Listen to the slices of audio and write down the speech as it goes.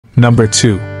Number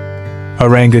 2.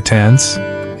 Orangutans.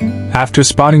 After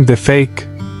spotting the fake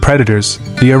predators,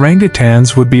 the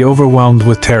orangutans would be overwhelmed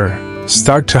with terror,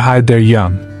 start to hide their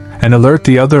young, and alert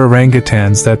the other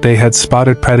orangutans that they had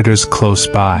spotted predators close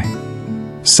by.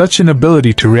 Such an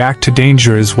ability to react to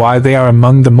danger is why they are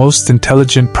among the most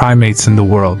intelligent primates in the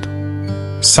world.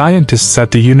 Scientists at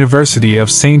the University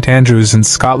of St. Andrews in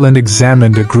Scotland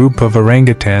examined a group of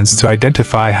orangutans to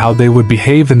identify how they would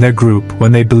behave in their group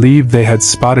when they believed they had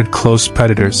spotted close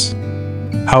predators.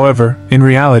 However, in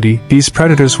reality, these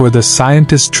predators were the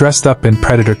scientists dressed up in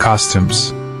predator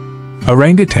costumes.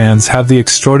 Orangutans have the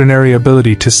extraordinary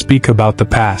ability to speak about the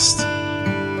past.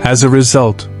 As a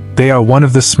result, they are one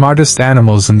of the smartest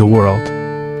animals in the world.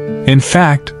 In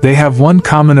fact, they have one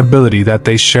common ability that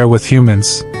they share with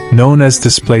humans, known as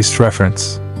displaced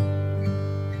reference.